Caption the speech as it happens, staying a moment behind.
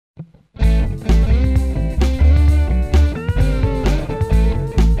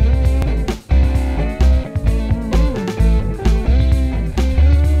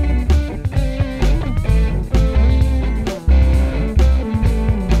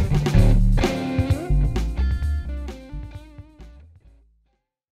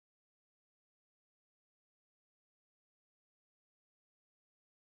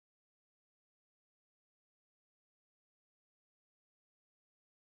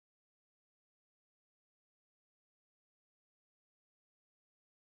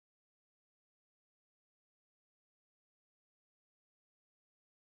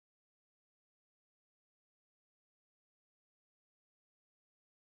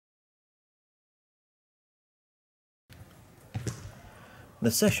The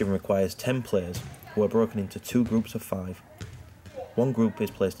session requires 10 players who are broken into 2 groups of 5. One group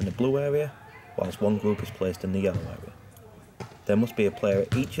is placed in the blue area, whilst one group is placed in the yellow area. There must be a player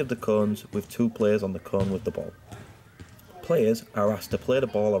at each of the cones with 2 players on the cone with the ball. Players are asked to play the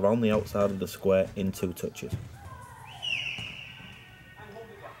ball around the outside of the square in 2 touches.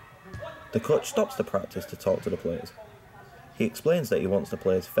 The coach stops the practice to talk to the players. He explains that he wants the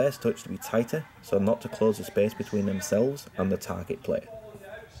players' first touch to be tighter, so not to close the space between themselves and the target player.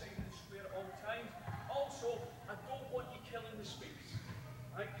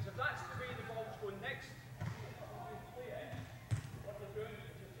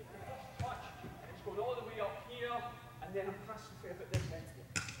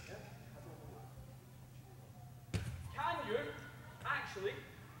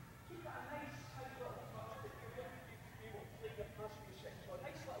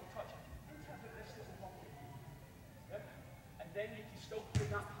 Then you can still play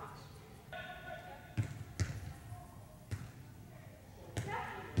that pass.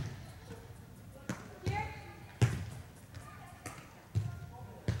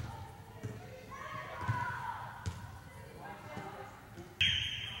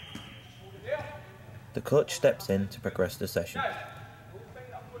 The coach steps in to progress the session.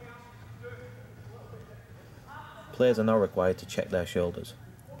 Players are now required to check their shoulders.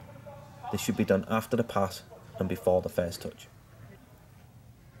 This should be done after the pass and before the first touch.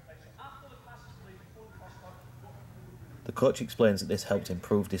 The coach explains that this helps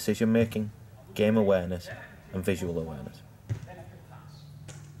improve decision making, game awareness and visual awareness.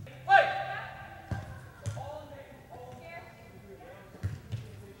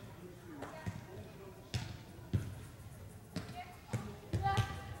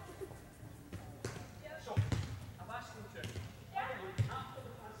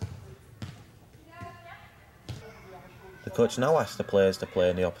 The coach now asks the players to play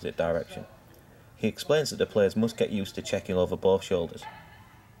in the opposite direction. He explains that the players must get used to checking over both shoulders.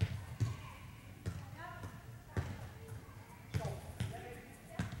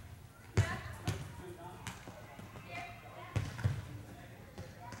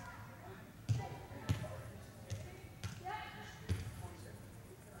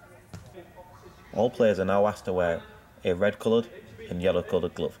 All players are now asked to wear a red coloured and yellow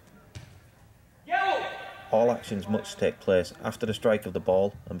coloured glove. All actions must take place after the strike of the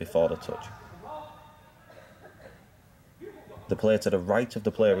ball and before the touch. The player to the right of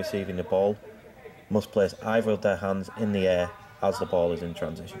the player receiving the ball must place either of their hands in the air as the ball is in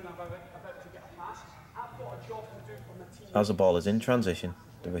transition. As the ball is in transition,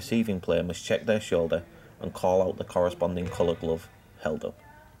 the receiving player must check their shoulder and call out the corresponding colour glove held up.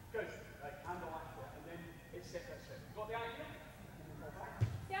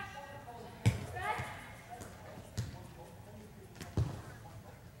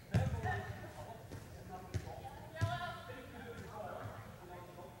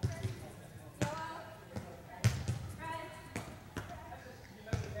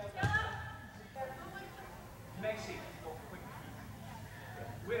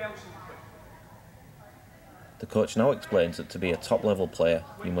 The coach now explains that to be a top-level player,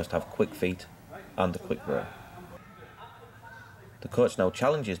 you must have quick feet and a quick brain. The coach now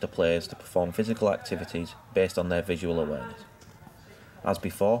challenges the players to perform physical activities based on their visual awareness. As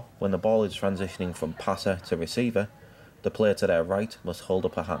before, when the ball is transitioning from passer to receiver, the player to their right must hold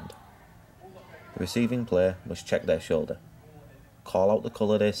up a hand. The receiving player must check their shoulder, call out the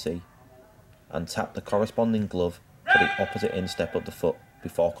colour they see, and tap the corresponding glove to the opposite instep of the foot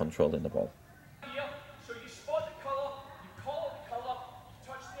before controlling the ball. So you spot the colour, you call out the colour, you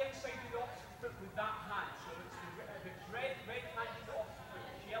touch the inside of the opposite foot with that hand. So if it's red, red hand to the opposite foot.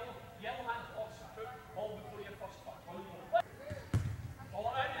 If it's yellow, yellow hand to the opposite foot, all before your first touch. All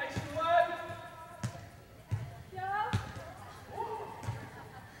out, nice and loud.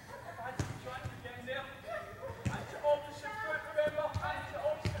 Hand to try and get in there. Hand to opposite foot, remember, hand to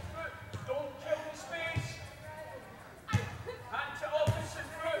opposite foot. Don't kill the space. Hand to opposite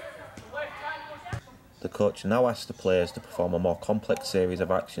foot. Left hand goes. The coach now asks the players to perform a more complex series of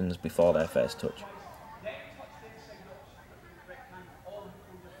actions before their first touch.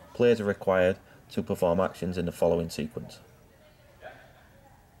 Players are required to perform actions in the following sequence.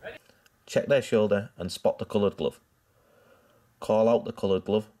 Check their shoulder and spot the coloured glove. Call out the coloured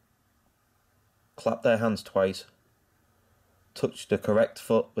glove. Clap their hands twice. Touch the correct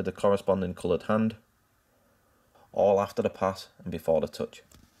foot with the corresponding coloured hand. All after the pass and before the touch.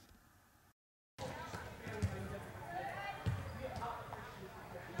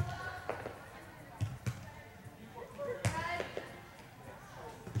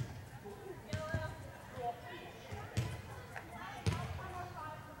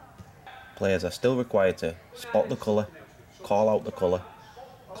 Players are still required to spot the colour, call out the colour,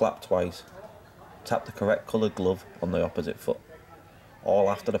 clap twice, tap the correct coloured glove on the opposite foot, all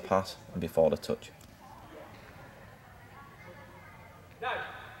after the pass and before the touch.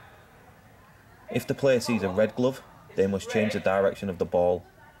 If the player sees a red glove, they must change the direction of the ball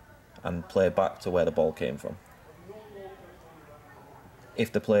and play back to where the ball came from.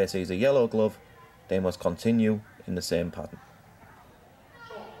 If the player sees a yellow glove, they must continue in the same pattern.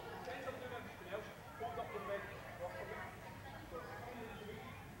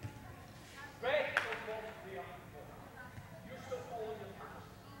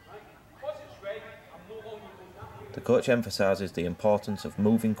 The coach emphasises the importance of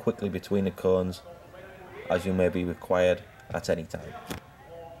moving quickly between the cones, as you may be required at any time.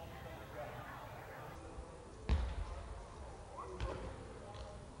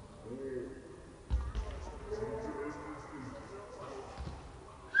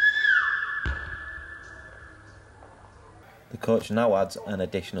 The coach now adds an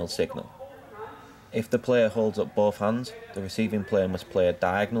additional signal. If the player holds up both hands, the receiving player must play a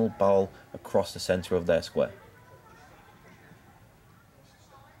diagonal ball across the centre of their square.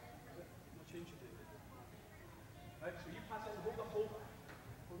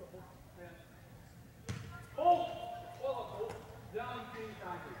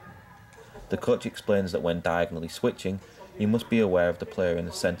 The coach explains that when diagonally switching, you must be aware of the player in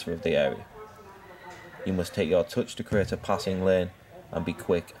the centre of the area. You must take your touch to create a passing lane and be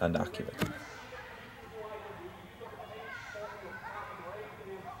quick and accurate.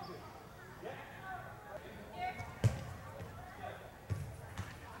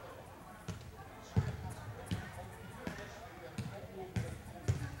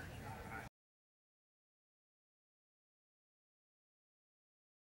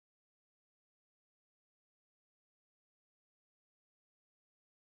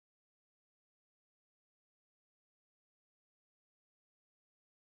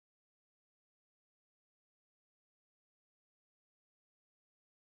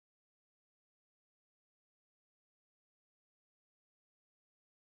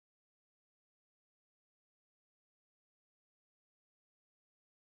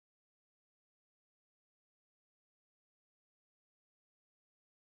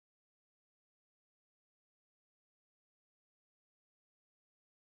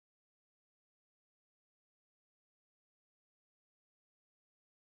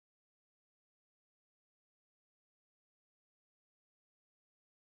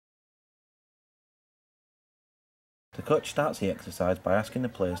 The coach starts the exercise by asking the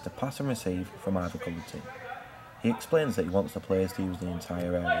players to pass and receive from either coloured team. He explains that he wants the players to use the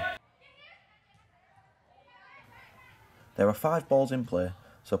entire area. There are 5 balls in play,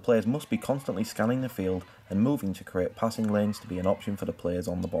 so players must be constantly scanning the field and moving to create passing lanes to be an option for the players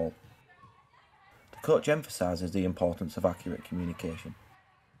on the ball. The coach emphasises the importance of accurate communication.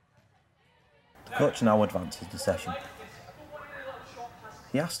 The coach now advances the session.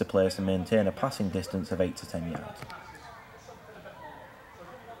 He asks the players to maintain a passing distance of 8 to 10 yards.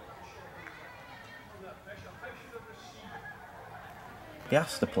 He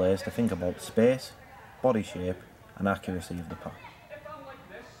asks the players to think about space, body shape and accuracy of the pass.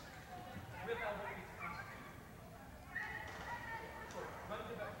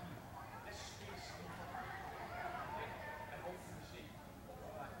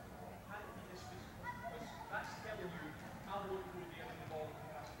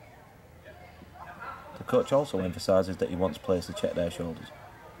 The coach also emphasises that he wants players to check their shoulders.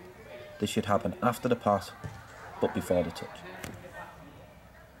 This should happen after the pass, but before the touch.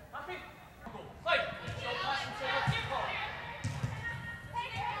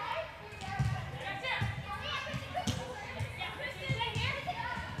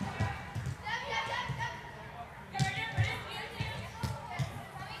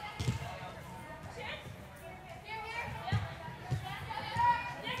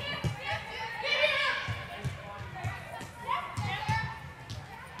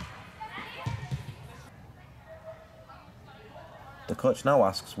 The coach now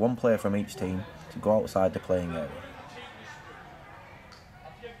asks one player from each team to go outside the playing area.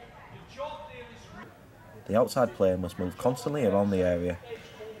 The outside player must move constantly around the area,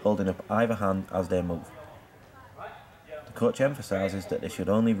 holding up either hand as they move. The coach emphasises that they should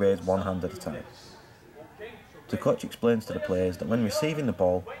only raise one hand at a time. The coach explains to the players that when receiving the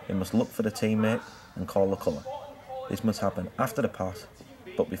ball, they must look for the teammate and call the colour. This must happen after the pass,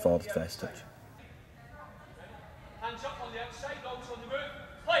 but before the first touch. Hands up on the outside, dogs on the move.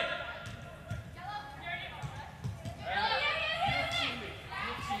 Play!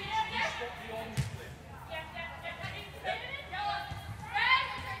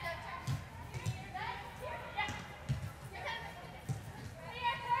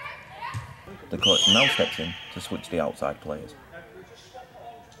 coach now steps in to switch the outside players. Now, can we just swap it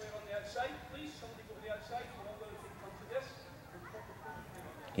on to player on the outside, please? Somebody go to the outside. We're all going to come to this.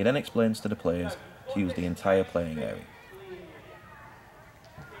 He then explains to the players to use the entire playing area.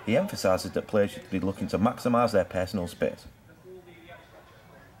 He emphasises that players should be looking to maximise their personal space.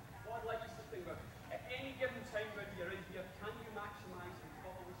 What I'd like us to think about, at any given time when you're in here, can you maximise and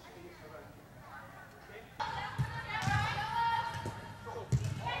cover the space around you? Okay?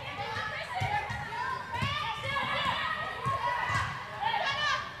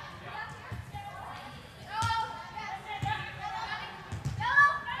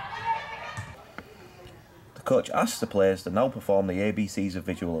 The coach asks the players to now perform the ABCs of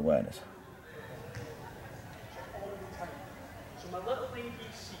visual awareness. So my little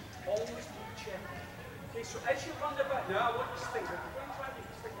ABC, always do check. Okay, so as you run about now, I want you to think, if you're going to try to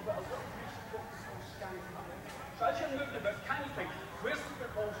think about a little piece of focus on scanning. So as you're moving about, can you think, where's the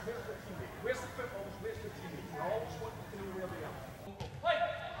footballs, where's the teammate? Where's the footballs, where's the teammate? And I always want you to know where they are. Play!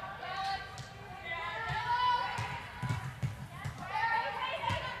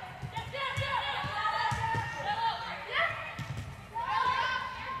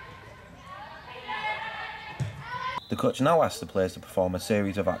 The coach now asks the players to perform a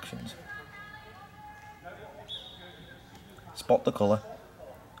series of actions. Spot the colour,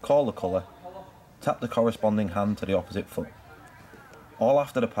 call the colour, tap the corresponding hand to the opposite foot. All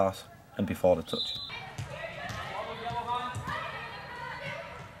after the pass and before the touch.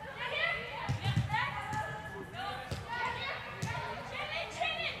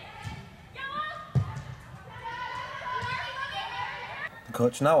 The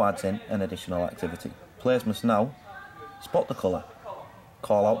coach now adds in an additional activity. Players must now spot the colour,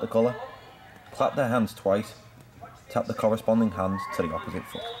 call out the colour, clap their hands twice, tap the corresponding hands to the opposite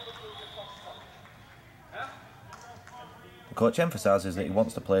foot. The coach emphasises that he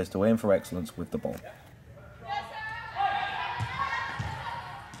wants the players to aim for excellence with the ball.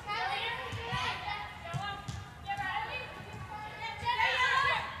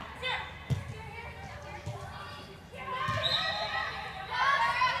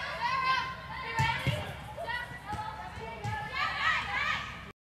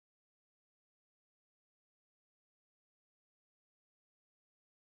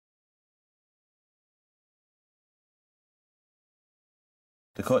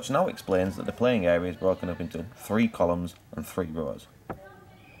 The coach now explains that the playing area is broken up into 3 columns and 3 rows.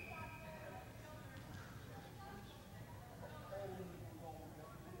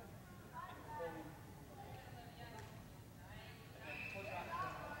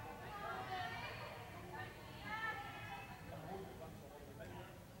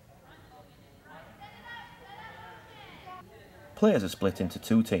 Players are split into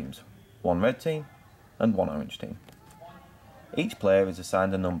 2 teams, 1 red team and 1 orange team. Each player is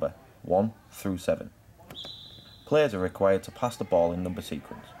assigned a number, 1 through 7. Players are required to pass the ball in number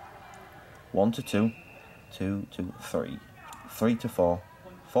sequence. 1 to 2, 2 to 3, 3 to 4,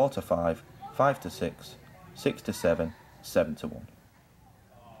 4 to 5, 5 to 6, 6 to 7, 7 to 1.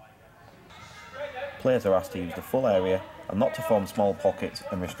 Players are asked to use the full area and not to form small pockets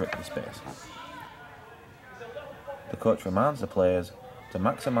and restrict the space. The coach reminds the players to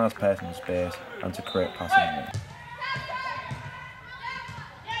maximise personal space and to create passing lanes.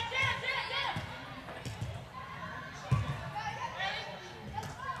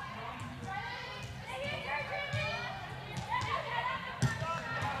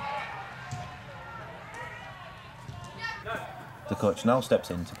 The coach now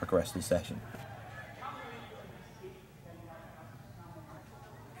steps in to progress the session.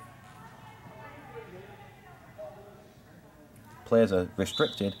 Players are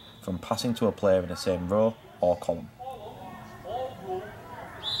restricted from passing to a player in the same row or column.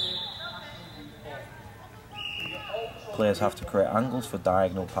 Players have to create angles for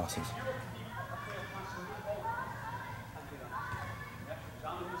diagonal passes.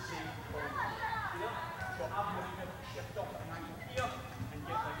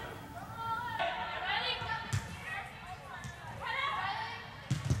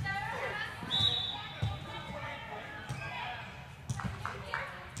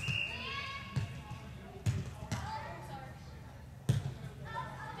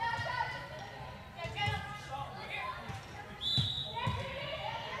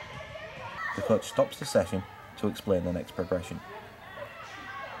 The coach stops the session to explain the next progression.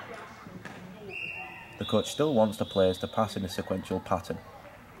 The coach still wants the players to pass in a sequential pattern.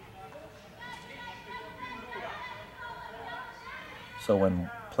 So when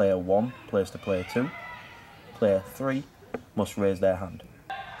player 1 plays to player 2, player 3 must raise their hand.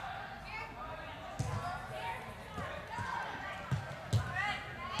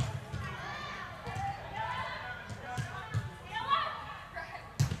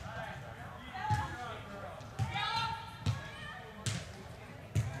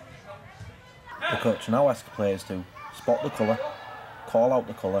 The coach now asks players to spot the colour, call out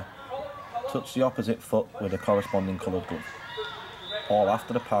the colour, touch the opposite foot with a corresponding coloured glove, all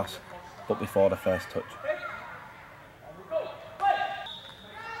after the pass but before the first touch.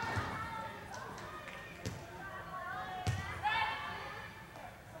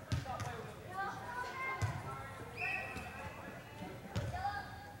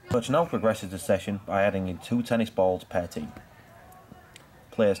 The coach now progresses the session by adding in 2 tennis balls per team.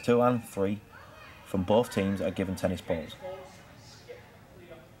 Players 2 and 3 from both teams are given tennis balls.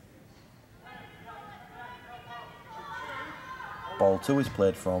 Ball 2 is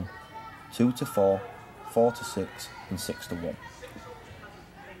played from 2 to 4, 4 to 6 and 6 to 1.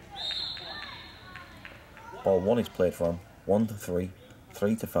 Ball 1 is played from 1 to 3,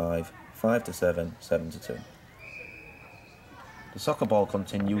 3 to 5, 5 to 7, 7 to 2. The soccer ball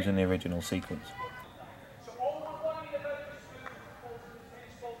continues in the original sequence. So all we're worrying about is balls and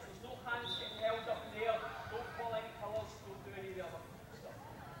tennis balls. There's no hands getting held up in the air. Don't call any colours. Don't do any of the other stuff.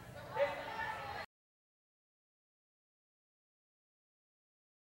 Okay?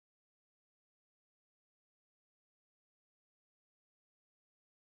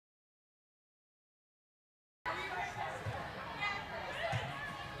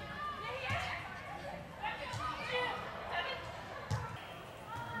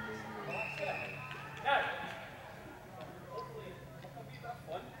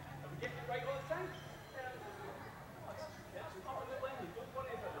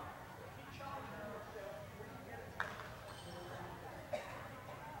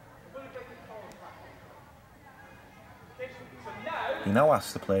 He now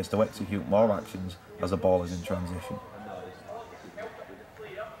asks the players to execute more actions as the ball is in transition.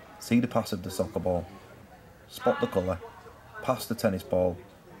 See the pass of the soccer ball, spot the colour, pass the tennis ball,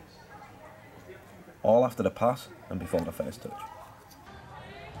 all after the pass and before the first touch.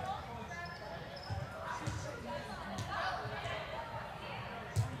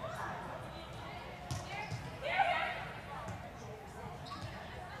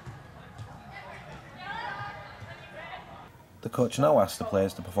 The coach now asks the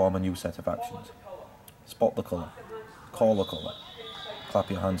players to perform a new set of actions. Spot the colour, call the colour,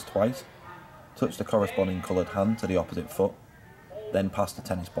 clap your hands twice, touch the corresponding coloured hand to the opposite foot, then pass the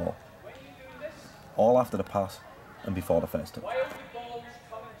tennis ball. All after the pass and before the first touch. While the ball's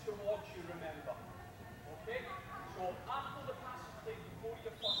coming towards you, remember. Okay? So after the pass is played before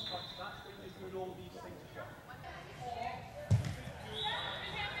your first touch, that's when you're doing all these things as well.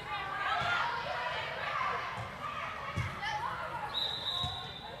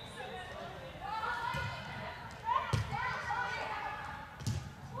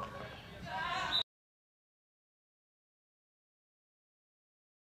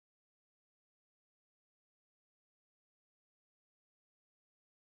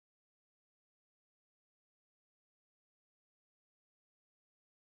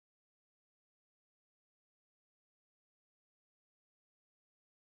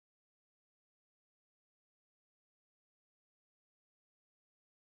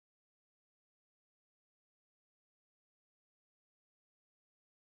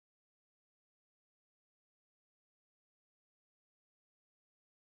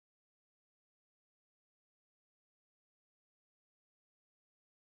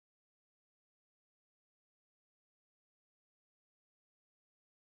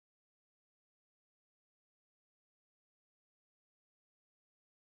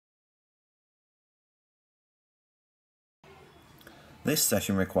 This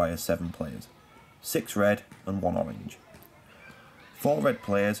session requires 7 players, 6 red and 1 orange. 4 red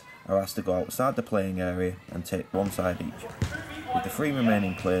players are asked to go outside the playing area and take one side each, with the 3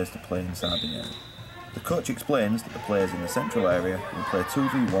 remaining players to play inside the area. The coach explains that the players in the central area will play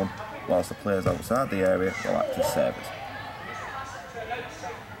 2v1, whilst the players outside the area will act as servers.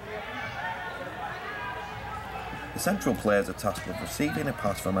 The central players are tasked with receiving a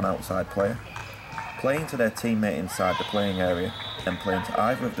pass from an outside player, playing to their teammate inside the playing area, and playing to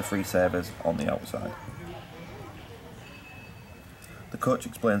either of the 3 servers on the outside. The coach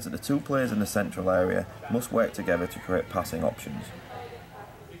explains that the 2 players in the central area must work together to create passing options.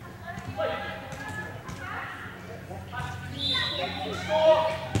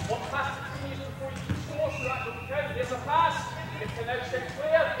 There's a pass, it's an outside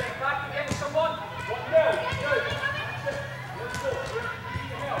player, get back against someone. What now? Let's go.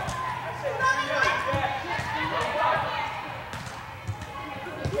 That's it.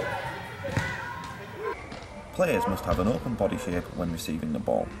 Players must have an open body shape when receiving the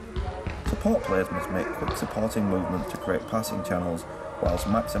ball. Support players must make quick supporting movements to create passing channels whilst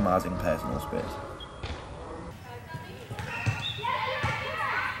maximising personal space.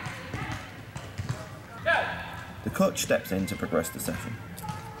 The coach steps in to progress the session.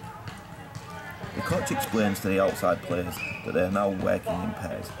 The coach explains to the outside players that they are now working in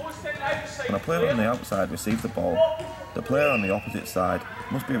pairs. When a player on the outside receives the ball, the player on the opposite side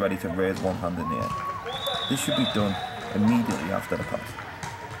must be ready to raise one hand in the air. This should be done immediately after the pass.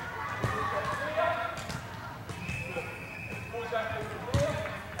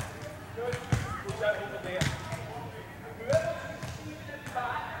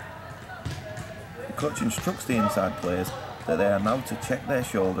 The coach instructs the inside players that they are now to check their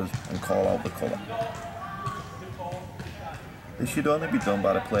shoulders and call out the colour. This should only be done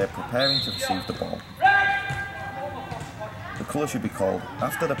by the player preparing to receive the ball. The colour should be called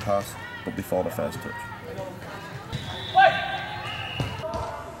after the pass but before the first touch.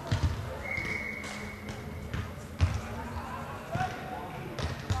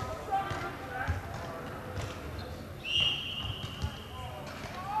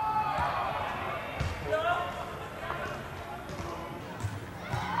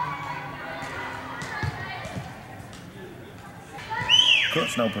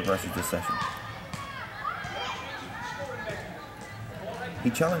 Coach now progresses the session. He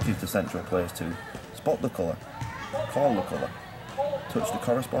challenges the central players to spot the colour, call the colour, touch the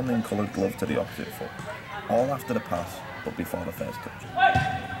corresponding coloured glove to the opposite foot, all after the pass but before the first touch.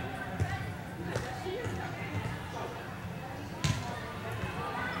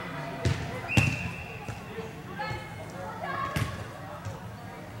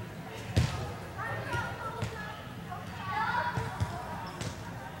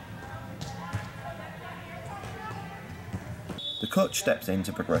 The coach steps in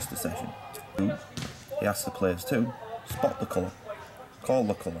to progress the session. He asks the players to spot the colour, call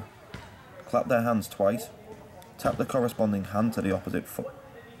the colour, clap their hands twice, tap the corresponding hand to the opposite foot,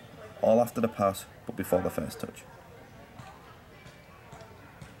 all after the pass but before the first touch.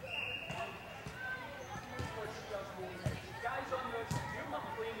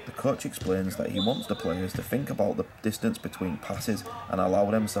 The coach explains that he wants the players to think about the distance between passes and allow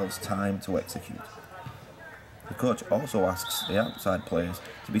themselves time to execute. The coach also asks the outside players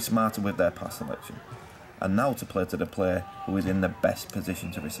to be smarter with their pass selection, and now to play to the player who is in the best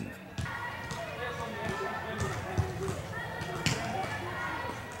position to receive.